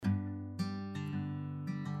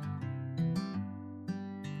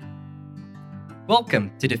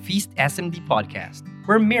Welcome to the Feast SMD podcast,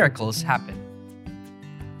 where miracles happen.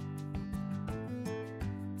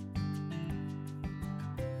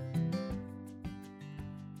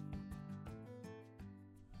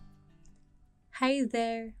 Hi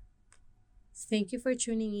there! Thank you for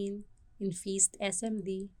tuning in Feast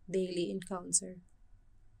SMD Daily Encounter.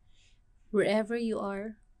 Wherever you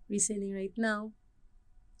are listening right now,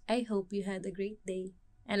 I hope you had a great day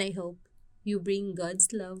and I hope you bring God's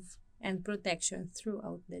love and protection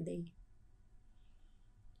throughout the day.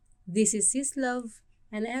 This is His Love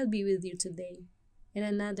and I'll be with you today in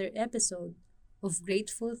another episode of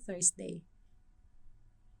Grateful Thursday.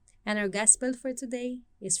 And our gospel for today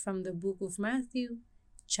is from the book of Matthew,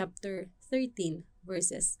 chapter 13,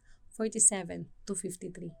 verses 47 to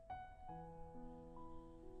 53.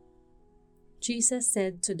 Jesus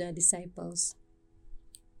said to the disciples,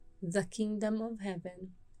 "The kingdom of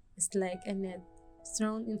heaven is like a net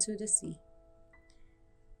thrown into the sea,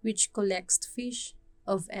 which collects fish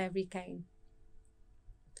of every kind.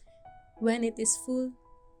 When it is full,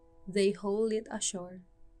 they haul it ashore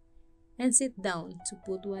and sit down to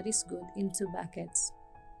put what is good into buckets.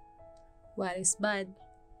 What is bad,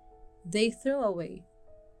 they throw away.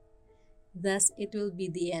 Thus it will be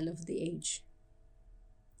the end of the age.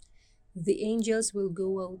 The angels will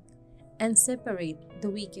go out and separate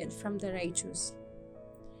the wicked from the righteous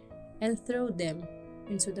and throw them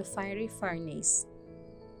into the fiery furnace,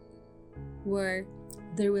 where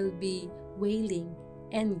there will be wailing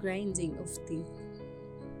and grinding of teeth.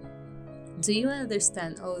 Do you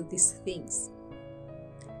understand all these things?"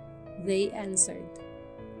 They answered,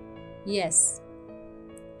 "Yes."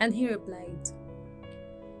 And he replied,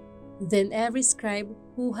 "Then every scribe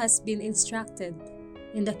who has been instructed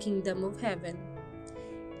in the kingdom of heaven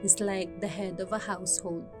is like the head of a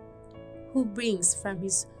household, who brings from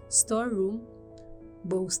his storeroom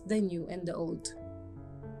both the new and the old."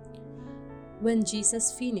 When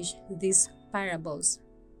Jesus finished these parables,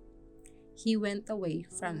 he went away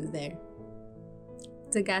from there.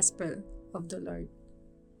 The Gospel of the Lord.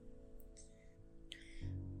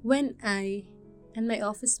 When I and my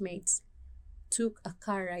office mates took a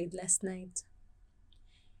car ride last night,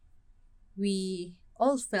 we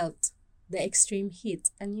all felt the extreme heat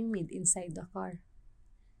and humid inside the car.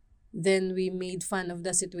 Then we made fun of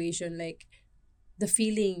the situation, like the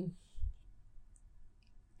feeling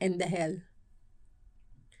and the hell.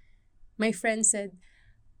 My friend said,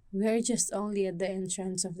 "We're just only at the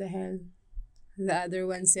entrance of the hell." The other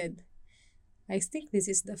one said, "I think this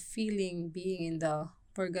is the feeling being in the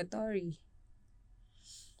purgatory."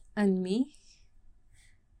 And me,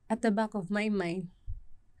 at the back of my mind,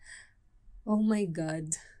 "Oh my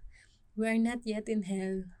God, we are not yet in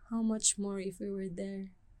hell. How much more if we were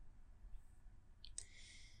there?"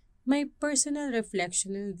 My personal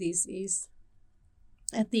reflection on this is,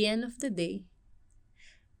 at the end of the day,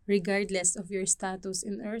 regardless of your status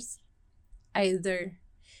in earth, either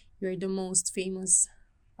you're the most famous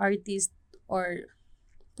artist or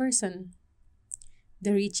person,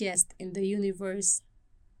 the richest in the universe,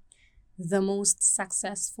 the most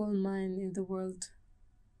successful man in the world,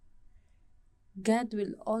 God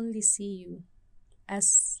will only see you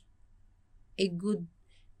as a good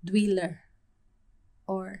dweller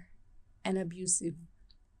or an abusive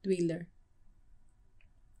dweller.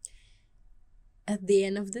 At the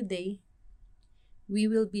end of the day, we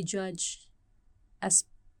will be judged as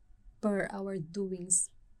per our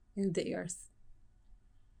doings in the earth.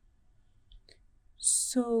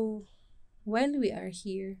 So, while we are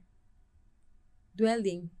here,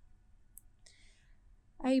 dwelling,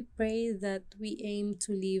 I pray that we aim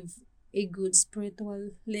to leave a good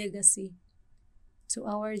spiritual legacy to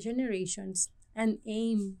our generations and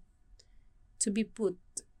aim to be put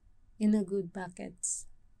in a good buckets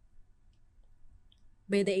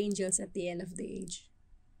by the angels at the end of the age.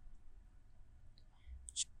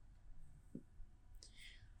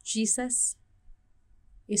 Jesus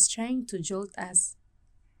is trying to jolt us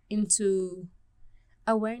into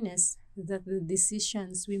awareness that the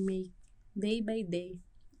decisions we make day by day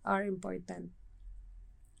are important.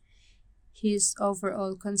 His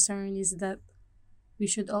overall concern is that we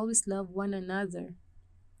should always love one another.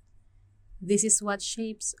 This is what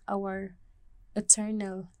shapes our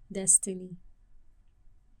eternal destiny.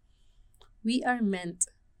 We are meant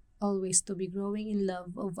always to be growing in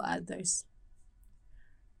love of others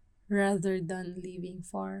rather than living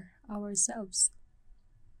for ourselves.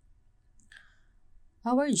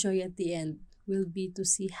 Our joy at the end will be to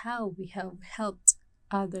see how we have helped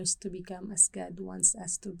others to become as God wants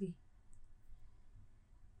us to be.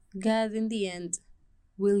 God in the end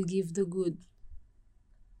will give the good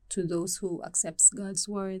to those who accepts God's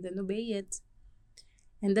word and obey it,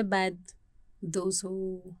 And the bad, those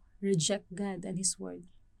who reject God and His Word,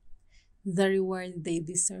 the reward they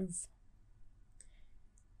deserve.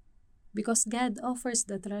 Because God offers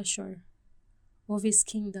the treasure of His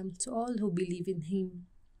kingdom to all who believe in Him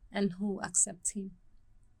and who accept Him.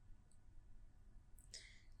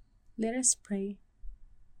 Let us pray.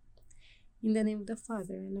 In the name of the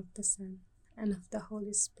Father, and of the Son, and of the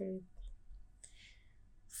Holy Spirit.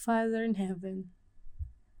 Father in heaven,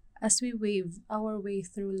 as we wave our way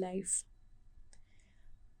through life,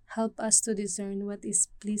 help us to discern what is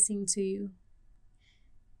pleasing to you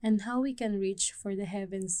and how we can reach for the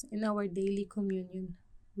heavens in our daily communion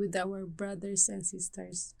with our brothers and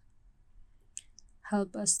sisters.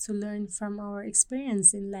 Help us to learn from our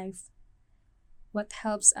experience in life what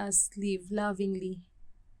helps us live lovingly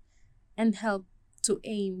and help to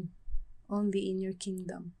aim only in your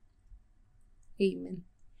kingdom. Amen.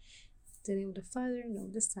 In the name of the Father, and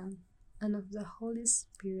of the Son, and of the Holy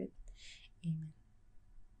Spirit. Amen.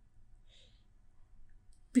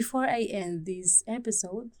 Before I end this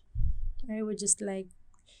episode, I would just like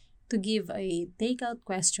to give a takeout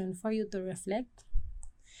question for you to reflect.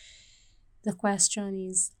 The question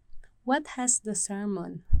is, what has the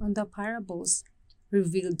sermon on the parables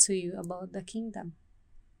revealed to you about the kingdom?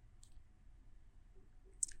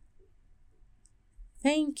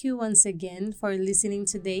 Thank you once again for listening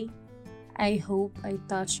today. I hope I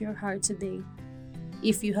touched your heart today.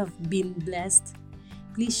 If you have been blessed,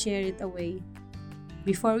 please share it away.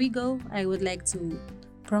 Before we go, I would like to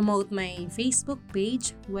promote my Facebook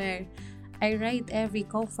page where I write every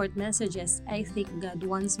comfort messages I think God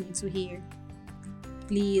wants me to hear.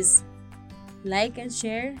 Please like and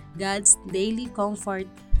share God's daily comfort.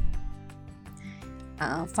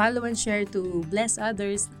 Follow and share to bless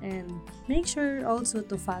others, and make sure also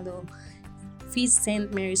to follow Feast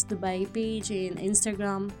St. Mary's Dubai page in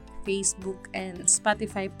Instagram, Facebook, and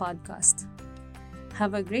Spotify podcast.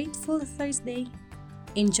 Have a grateful Thursday.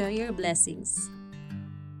 Enjoy your blessings.